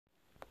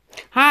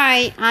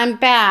Hi, I'm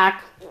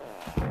back.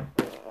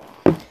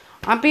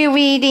 I'll be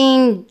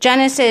reading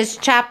Genesis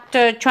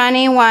chapter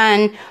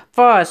 21,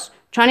 verse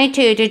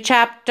 22 to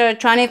chapter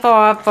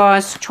 24,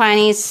 verse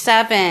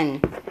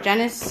 27.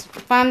 Genesis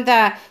from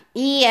the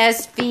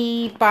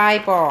ESV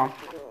Bible.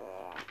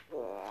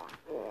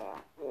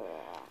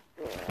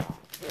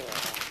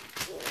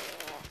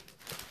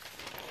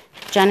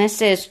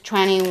 Genesis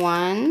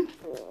 21,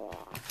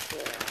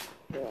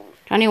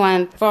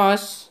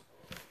 verse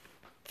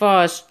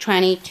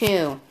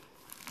 22.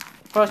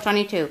 Verse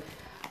 22.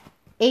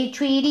 A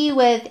treaty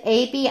with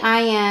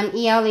Abimelech.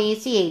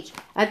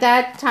 At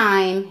that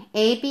time,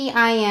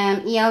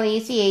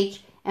 Abimelech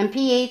and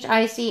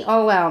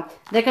Phicol,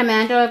 the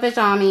commander of his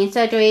army,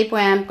 said to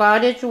Abraham,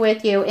 God is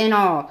with you in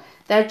all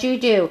that you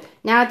do.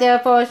 Now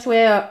therefore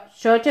swear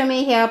to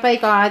me here by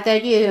God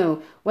that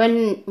you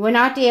will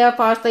not deal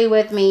falsely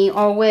with me,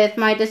 or with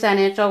my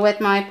descendants, or with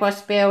my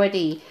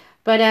prosperity.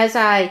 But as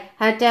I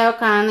had dealt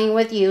kindly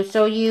with you,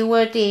 so you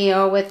will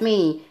deal with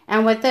me,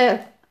 and with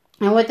the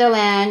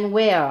land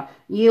where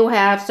you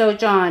have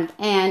sojourned.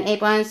 And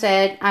Abraham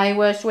said, I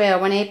will swear.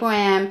 When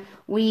Abraham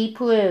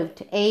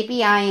reproved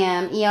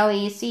Abimelech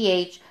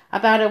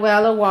about a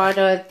well of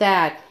water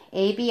that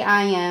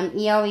Abimelech,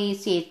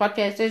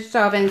 because his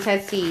servants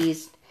had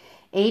seized,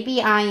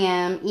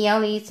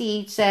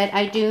 Abimelech said,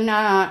 I do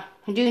not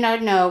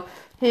know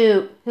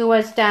who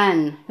has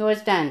done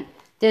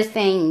this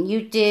thing.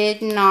 You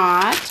did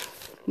not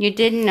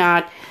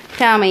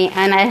tell me,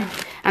 and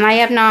I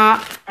have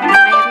not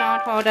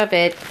heard of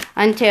it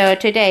until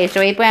today.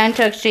 So Abraham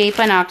took sheep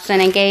and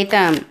oxen and gave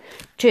them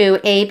to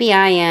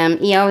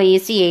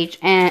Abimelech,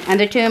 and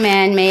the two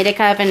men made a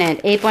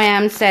covenant.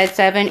 Abraham set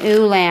 7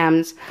 ewe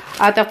lambs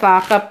of the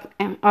flock apart,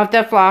 and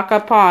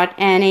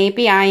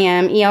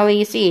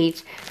Abimelech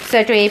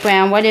said to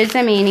Abraham, what is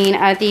the meaning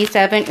of these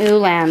 7 ewe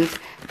lambs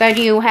that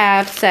you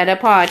have set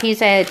apart? He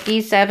said,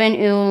 these 7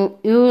 ewe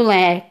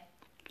lambs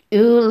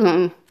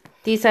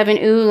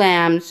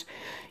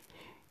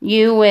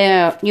you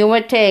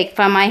will take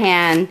from my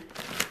hand.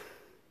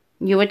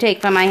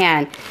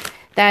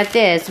 That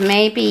this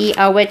may be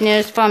a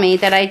witness for me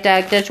that I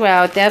dug this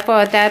well.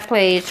 Therefore that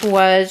place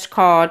was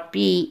called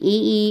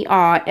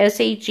Beersagba,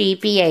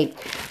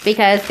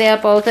 because there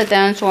both of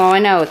them swore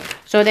an oath.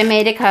 So they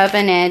made a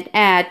covenant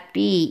at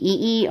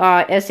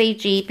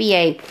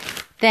Beersagba.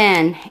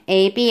 Then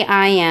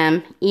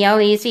Abimelech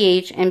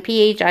and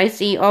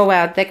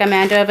Phicol, the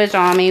commander of his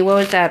army,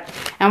 rose up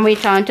and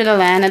returned to the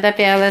land of the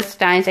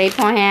Philistines.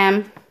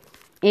 Abraham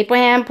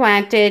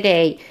planted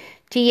a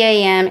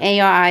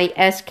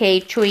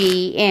tamarisk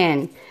tree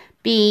in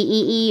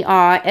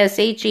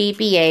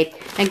Beersagba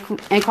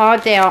and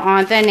called there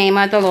on the name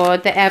of the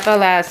Lord, the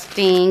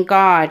everlasting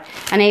God.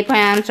 And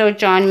Abraham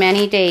sojourned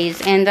many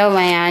days in the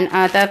land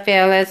of the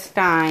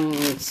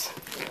Philistines.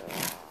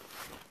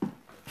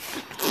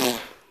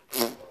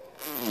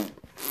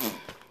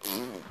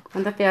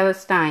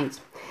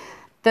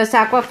 The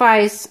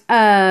sacrifice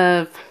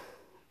of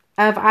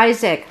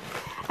Isaac.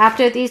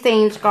 After these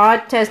things,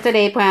 God tested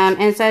Abraham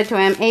and said to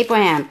him,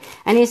 Abraham.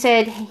 And he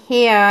said,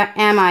 Here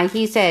am I.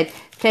 He said,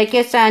 Take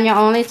your son, your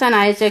only son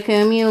Isaac,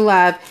 whom you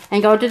love,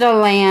 and go to the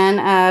land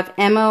of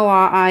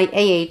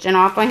Moriah, and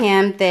offer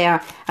him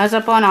there as a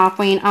burnt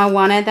offering on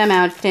one of the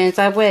mountains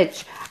of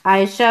which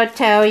I shall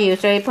tell you.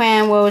 So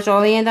Abraham rose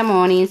early in the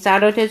morning,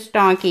 saddled his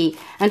donkey,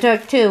 and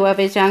took 2 of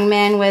his young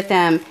men with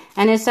him,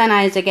 and his son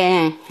Isaac,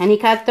 and he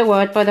cut the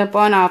wood for the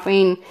burnt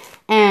offering,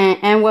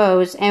 and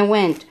rose and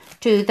went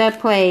to the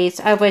place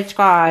of which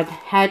God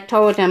had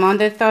told him. On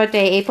the 3rd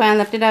day Abraham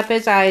lifted up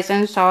his eyes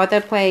and saw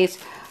the place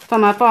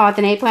from afar.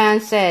 Then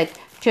Abraham said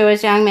to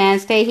his young man,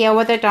 Stay here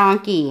with the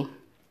donkey.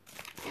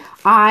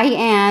 I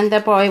and the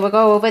boy will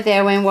go over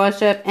there and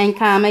worship and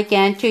come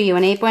again to you.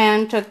 And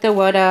Abraham took the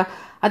wood of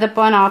the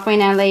burnt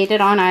offering and laid it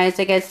on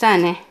Isaac his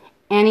son.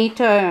 And he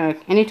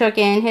took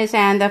in his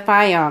hand the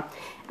fire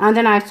and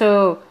the knife.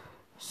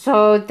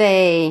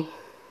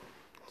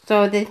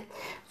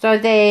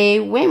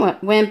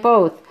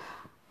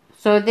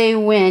 So they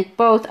went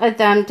both of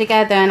them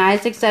together. And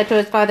Isaac said to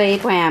his father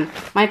Abraham,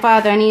 My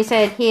father. And he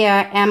said,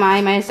 Here am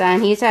I, my son.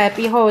 He said,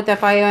 Behold the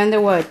fire and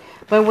the wood,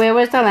 but where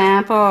was the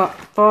lamb for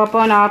a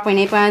burnt offering?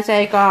 Abraham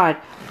said, God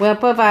will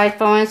provide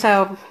for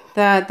himself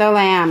the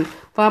lamb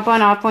for a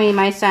burnt offering,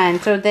 my son.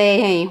 So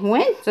they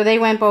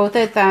went both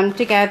of them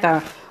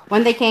together.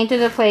 When they came to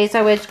the place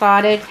of which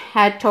God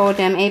had told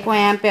him,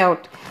 Abraham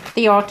built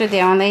the altar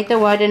there, and laid the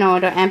wood in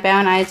order, and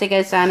bound Isaac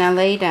his son, and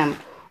laid him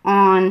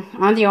on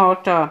the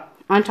altar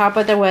on top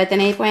of the wood. Then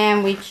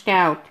Abraham reached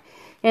out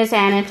his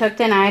hand and took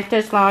the knife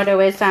to slaughter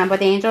his son. But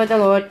the angel of the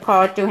Lord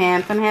called to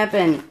him from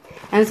heaven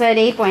and said,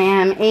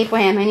 Abraham,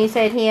 Abraham. And he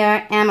said,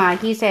 Here am I.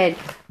 He said,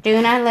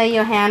 Do not lay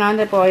your hand on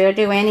the boy, or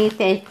do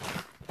anything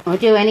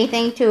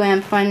to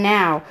him, for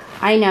now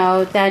I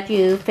know that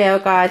you fear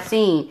God,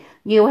 seeing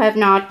you have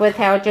not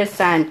withheld your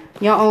son,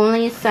 your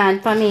only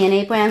son, from me. And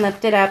Abraham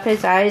lifted up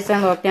his eyes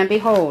and looked, and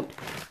behold,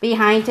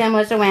 behind him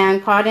was a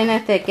ram caught in a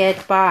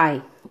thicket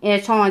by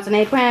its horns. And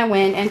Abraham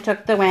went and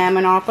took the ram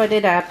and offered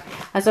it up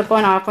as a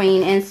burnt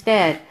offering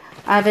instead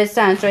of his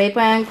son. So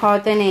Abraham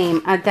called the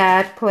name of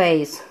that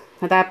place.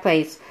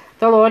 The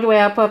Lord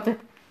will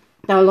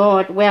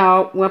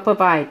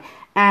provide,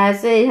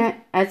 as it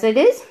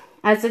is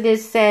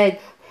said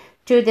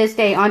to this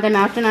day, on the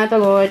mountain of the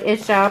Lord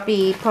it shall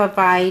be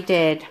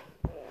provided.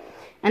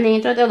 And the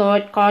angel of the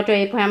Lord called to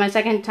Abraham a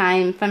second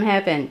time from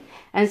heaven,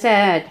 and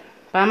said,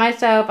 By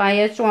myself I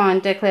have sworn,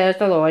 declares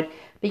the Lord,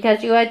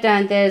 because you have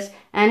done this,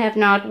 and have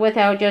not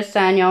withheld your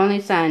son, your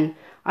only son.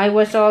 I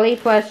will surely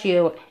bless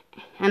you,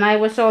 and I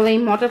will surely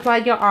multiply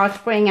your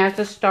offspring as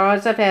the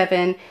stars of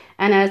heaven,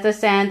 and as the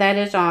sand that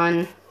is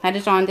on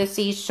the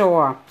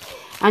seashore.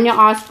 And your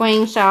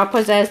offspring shall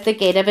possess the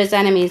gate of his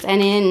enemies,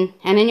 and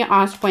in your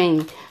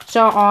offspring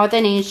shall all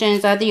the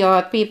nations of the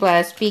earth be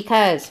blessed,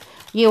 because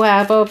you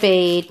have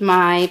obeyed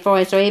my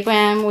voice. So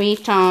Abraham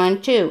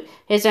returned to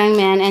his young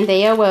men, and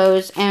they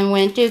arose and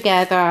went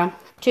together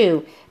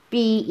to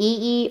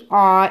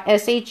Beersheba,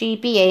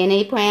 and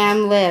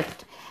Abraham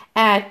lived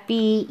at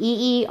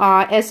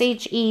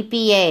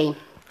Beersheba.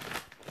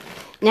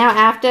 Now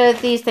after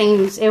these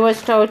things, it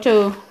was told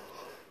to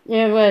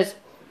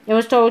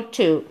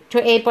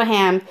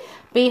Abraham,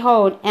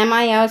 behold,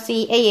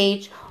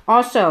 Milcah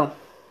also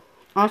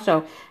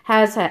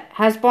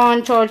has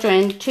borne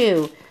children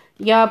to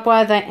your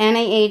brother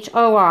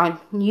Nahor,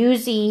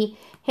 Uzzi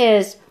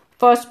his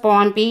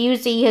firstborn,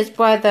 Buzzi his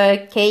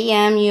brother,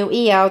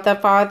 Kemuel the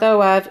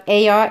father of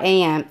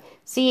Aram,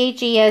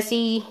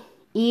 Chesed,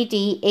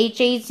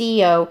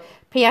 Hazo,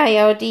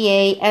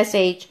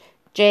 Pildash,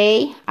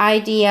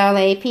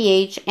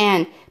 Jidlaph,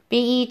 and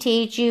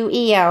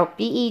Bethuel,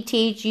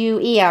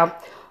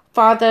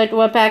 fathered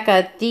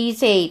Rebekah.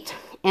 These 8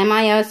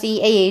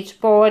 Milcah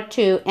bore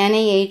to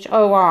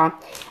Nahor,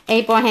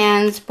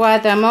 Abraham's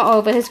brother,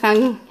 moreover his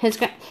concubine,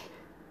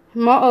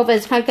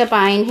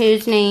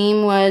 whose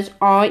name was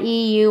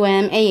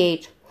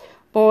Reumah,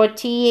 bore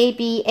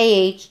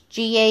Tabah,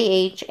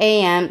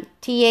 Gaham,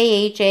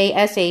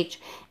 Tahash,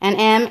 and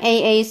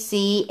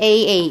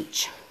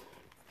Maacah.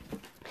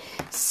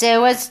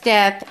 Sarah's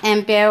death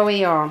and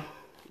burial.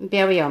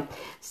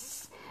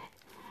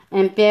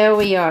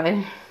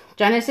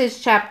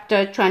 Genesis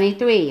chapter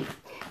 23.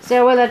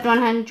 Sarah lived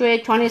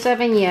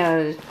 127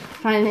 years.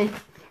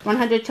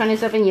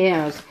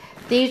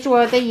 These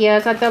were the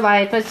years of the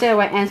life of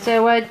Sarah, and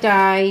Sarah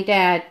died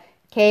at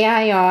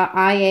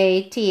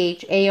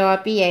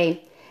Kiriath-arba,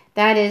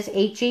 that is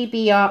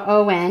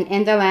Hebron,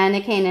 in the land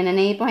of Canaan. And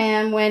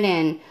Abraham went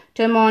in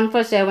to mourn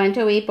for Sarah and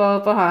to weep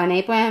over her. And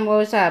Abraham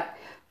rose up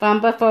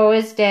from before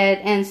his dead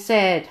and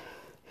said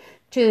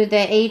to the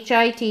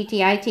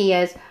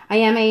Hittites, I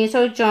am a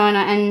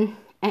sojourner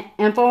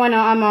and foreigner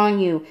among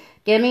you.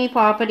 Give me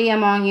property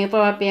among you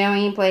for a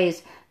burying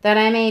place, that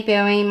I may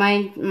bury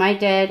my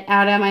dead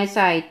out of my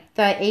sight.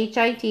 The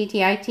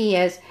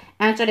Hittites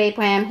answered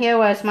Abraham, Hear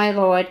us, my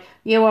lord.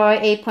 You are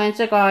a prince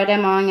of God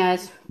among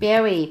us.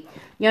 Bury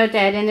your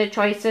dead in the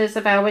choicest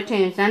of our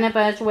tombs. None of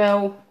us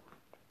will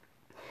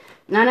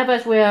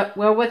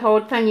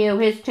withhold from you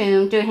his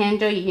tomb to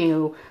hinder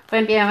you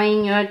from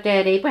burying your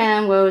dead.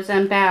 Abraham rose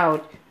and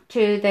bowed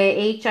to the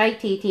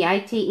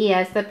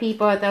Hittites, the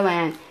people of the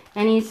land.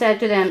 And he said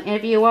to them,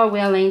 If you are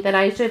willing that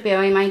I should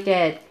bury my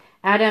dead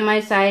out of my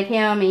sight,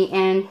 hear me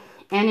and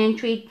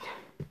entreat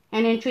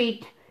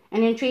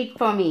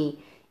for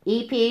me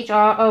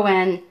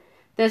Ephron,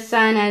 the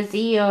son of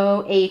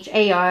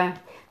Zohar,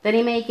 that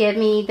he may give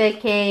me the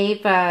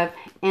cave of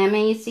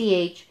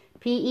Machpelah,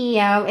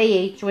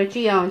 which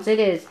he owns. It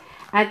is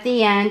at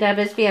the end of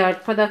his field.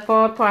 For the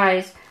full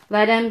price,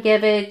 let him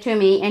give it to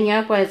me in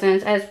your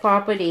presence as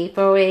property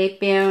for a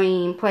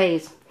burying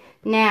place.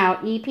 Now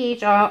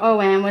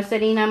Ephron was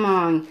sitting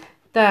among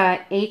the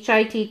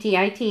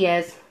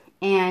Hittites,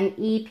 and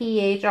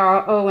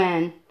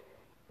Ephron,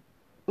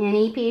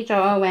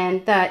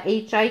 the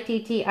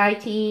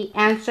Hittite,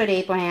 answered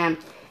Abraham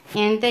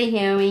in the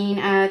hearing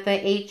of the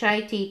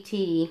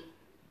Hittite,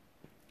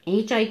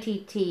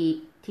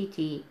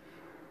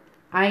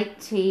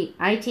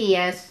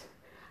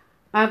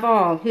 of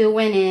all who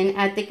went in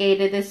at the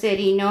gate of the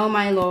city, No,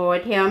 my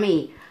lord, hear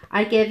me.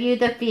 I give you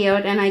the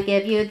field, and I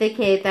give you the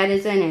cave that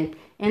is in it.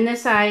 In the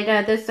sight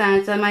of the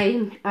sons of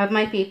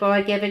my people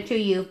I give it to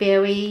you.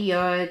 Bury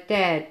your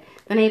dead.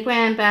 Then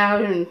Abraham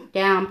bowed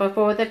down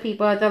before the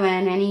people of the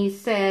land, and he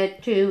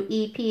said to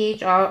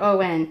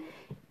Ephron,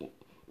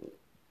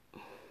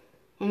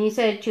 in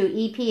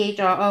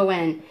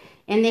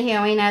the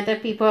hearing of the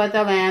people of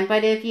the land,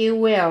 But if you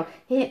will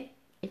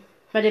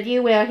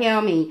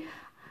hear me,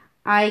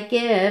 I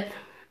give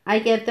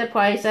the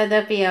price of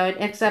the field,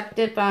 accept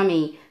it from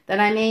me, that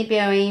I may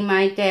bury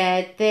my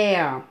dead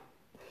there.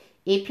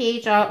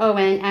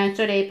 Ephron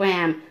answered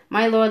Abraham,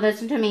 My lord,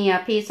 listen to me.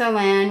 A piece of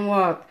land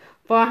worth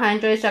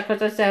 400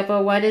 shekels of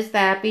silver. What is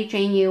that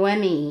between you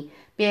and me?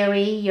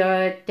 Bury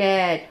your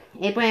dead.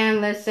 Abraham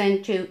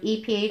listened to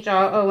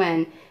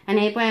Ephron, and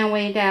Abraham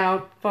weighed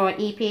out for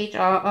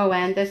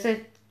Ephron the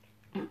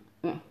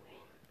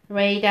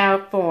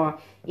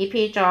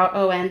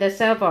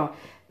silver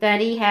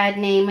that he had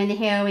named in the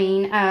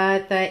hearing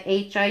of the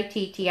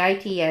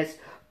Hittites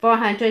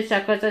 400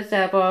 shekels of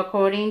silver,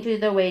 according to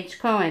the wage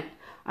current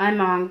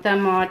among the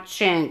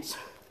merchants.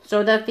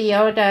 So the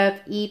field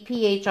of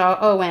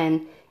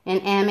Ephron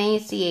and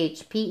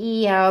Machpelah,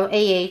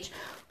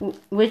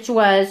 which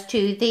was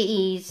to the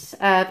east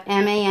of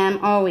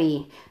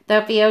Mamre,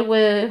 the field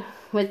with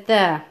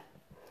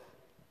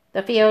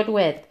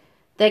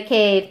the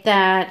cave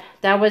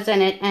that was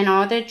in it, and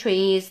all the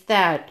trees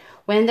that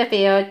when the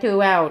field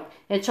throughout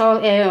its whole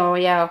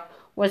area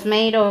was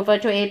made over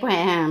to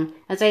Abraham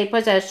as a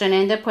possession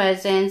in the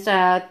presence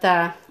of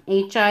the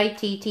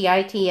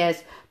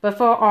Hittites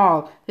before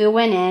all who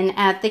went in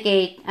at the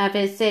gate of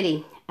his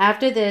city.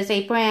 After this,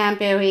 Abraham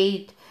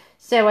buried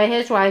Sarah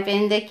his wife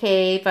in the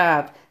cave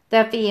of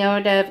the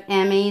field of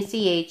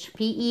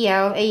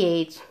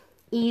Machpelah,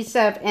 east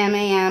of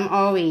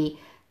Mamre,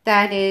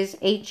 that is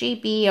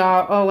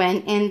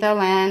Hebron, in the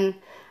land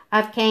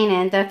of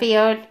Canaan. The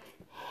field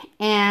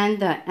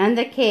and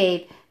the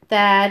cave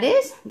that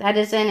is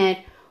in it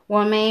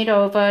were made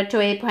over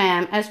to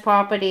Abraham as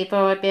property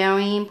for a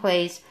burying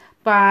place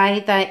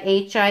by the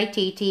Hittites.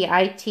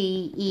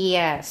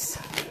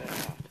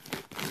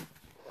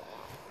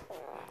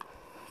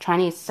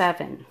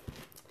 27.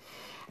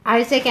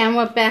 Isaac and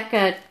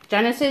Rebekah.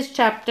 Genesis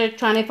chapter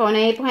 24. And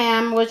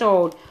Abraham was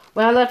old,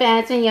 well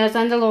advanced in years,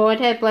 and the Lord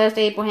had blessed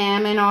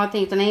Abraham in all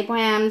things. And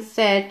Abraham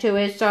said to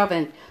his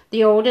servant,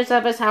 the oldest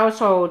of his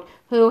household,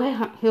 who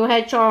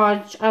had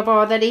charge of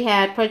all that he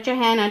had, put your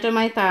hand under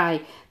my thigh,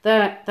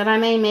 that I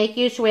may make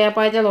you swear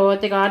by the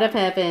Lord, the God of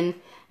heaven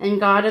and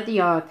God of the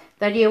earth,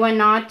 that you will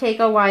not take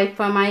a wife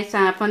for my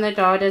son from the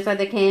daughters of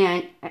the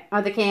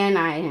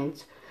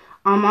Canaanites,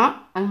 among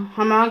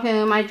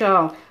whom I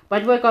dwell,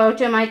 but will go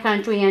to my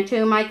country and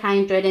to my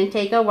kindred, and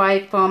take a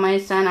wife for my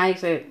son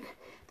Isaac.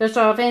 The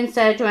servant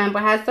said to him,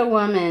 perhaps the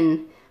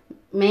woman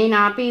may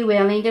not be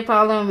willing to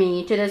follow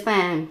me to this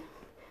land.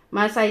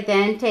 Must I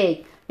then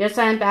take your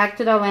son back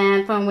to the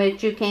land from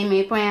which you came?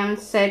 Abraham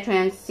said to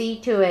him, see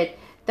to it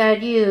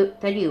that you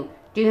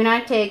do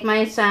not take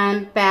my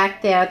son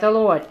back there. The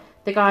Lord,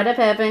 the God of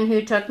heaven,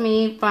 who took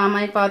me from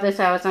my father's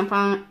house and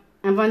from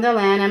the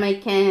land of my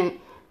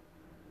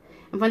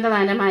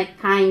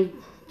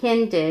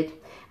kindred,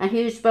 and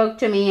who spoke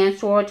to me and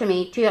swore to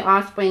me, to your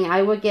offspring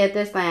I will give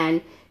this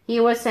land. He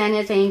will send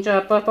his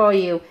angel before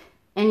you,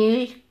 and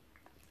you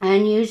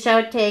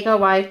shall take a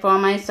wife for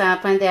my son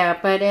from there.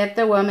 But if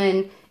the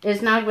woman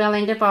is not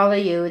willing to follow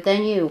you,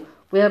 then you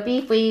will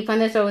be free from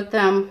this oath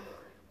of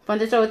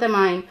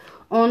mine.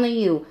 Only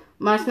you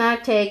must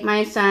not take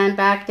my son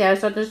back there.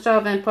 So the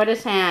servant put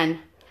his hand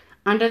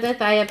under the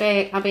thigh of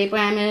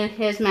Abraham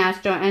his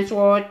master, and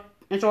swore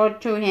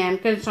to him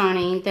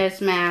concerning this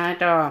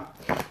matter.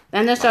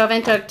 Then the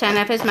servant took 10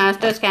 of his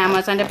master's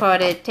camels and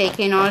departed,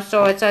 taking all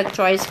sorts of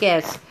choice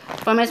gifts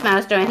from his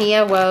master. And he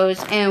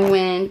arose and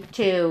went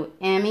to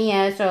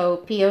Mesopotamia,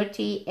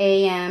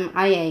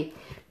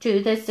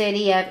 to the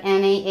city of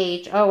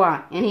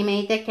Nahor, and he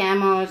made the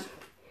camels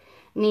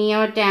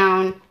kneel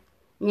down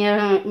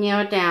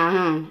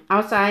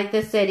outside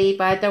the city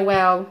by the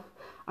well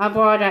of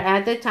water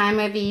at the time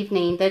of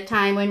evening, the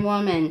time when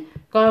women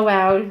go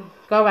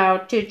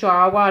out to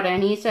draw water.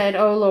 And he said,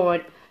 O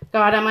Lord,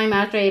 God of my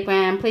master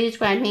Abraham, please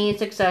grant me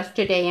success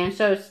today, and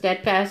show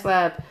steadfast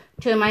love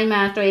to my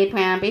master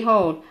Abraham.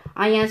 Behold,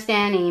 I am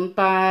standing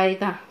by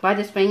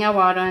the spring of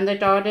water, and the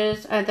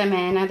daughters of the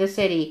men of the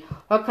city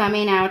are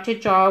coming out to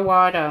draw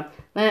water.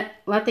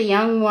 Let the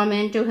young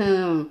woman to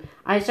whom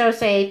I shall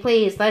say,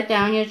 please let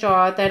down your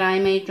jar that I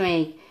may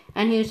drink,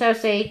 and who shall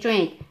say,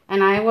 drink,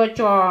 and I will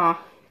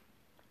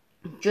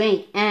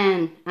drink,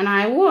 and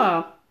I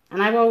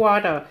will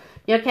water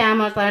your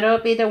camels. Let her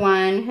be the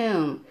one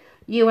whom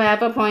you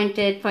have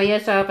appointed for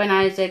yourself and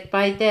Isaac.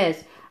 By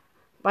this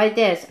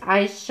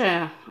I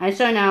shall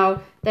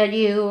know that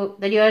you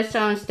have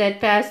shown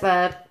steadfast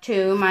love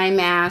to my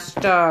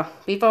master.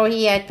 Before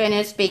he had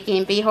finished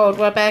speaking, behold,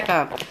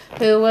 Rebekah,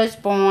 who was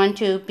born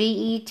to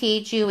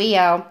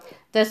Bethuel,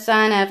 the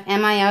son of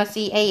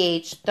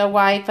Milcah, the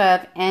wife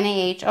of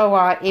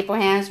Nahor,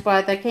 Abraham's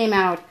brother, came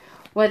out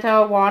with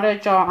her water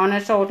jar on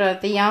her shoulder.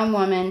 The young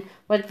woman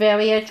was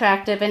very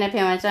attractive in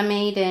appearance, a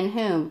maiden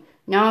whom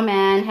no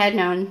man had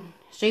known.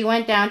 She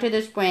went down to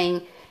the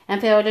spring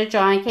and filled a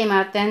jar and came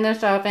up. Then the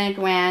servant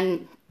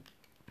ran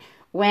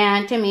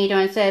to meet her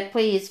and said,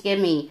 please give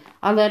me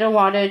a little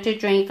water to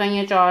drink from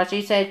your jar.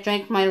 She said,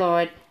 drink, my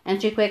lord.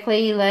 And she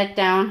quickly let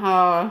down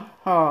her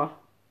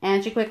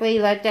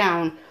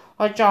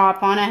jar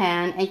upon her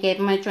hand and gave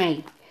him a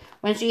drink.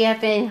 When she had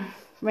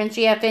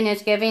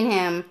finished giving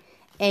him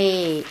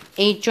a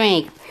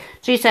drink,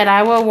 she said,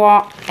 I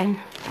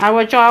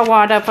will draw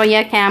water for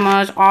your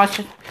camels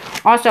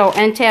also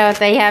until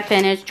they have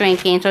finished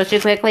drinking. So she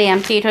quickly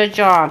emptied her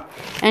jar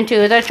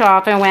into the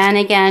trough and ran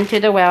again to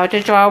the well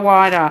to draw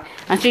water.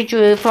 And she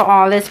drew for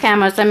all his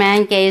camels. The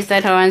man gazed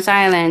at her in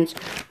silence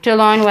to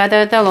learn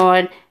whether the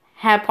Lord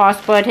had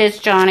prospered his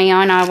journey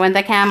or not. When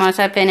the camels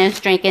had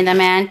finished drinking, the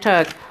man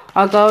took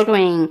a gold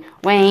ring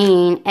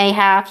weighing a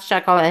half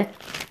shekel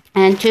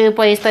and 2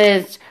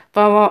 bracelets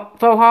for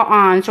her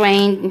arms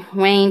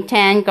weighing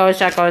 10 gold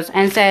shekels,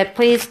 and said,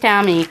 Please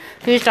tell me,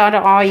 whose daughter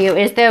are you?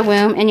 Is there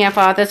room in your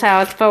father's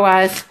house for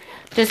us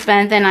to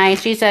spend the night?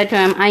 She said to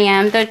him, I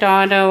am the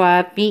daughter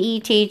of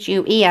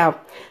Bethuel,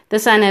 the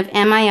son of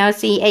Milcah,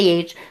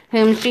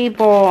 whom she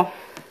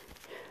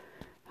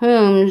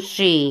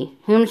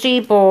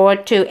bore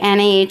to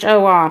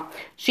Nahor.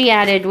 She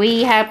added,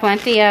 We have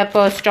plenty of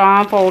both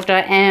straw,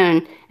 polter,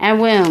 and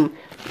room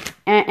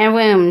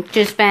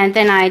to spend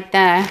the night.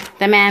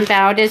 The man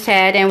bowed his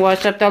head and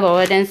worshipped the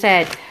Lord and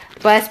said,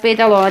 Blessed be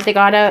the Lord, the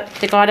God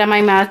of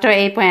my master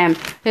Abraham,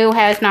 who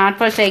has not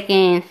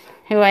forsaken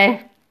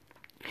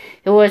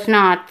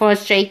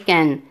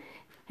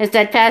his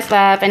steadfast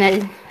love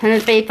and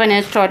his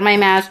faithfulness toward my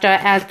master.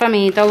 As for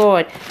me, the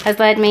Lord has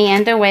led me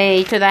in the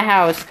way to the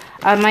house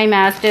of my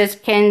master's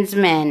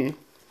kinsman.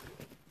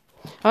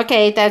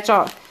 Okay, that's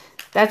all.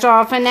 That's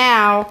all for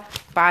now.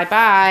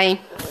 Bye-bye.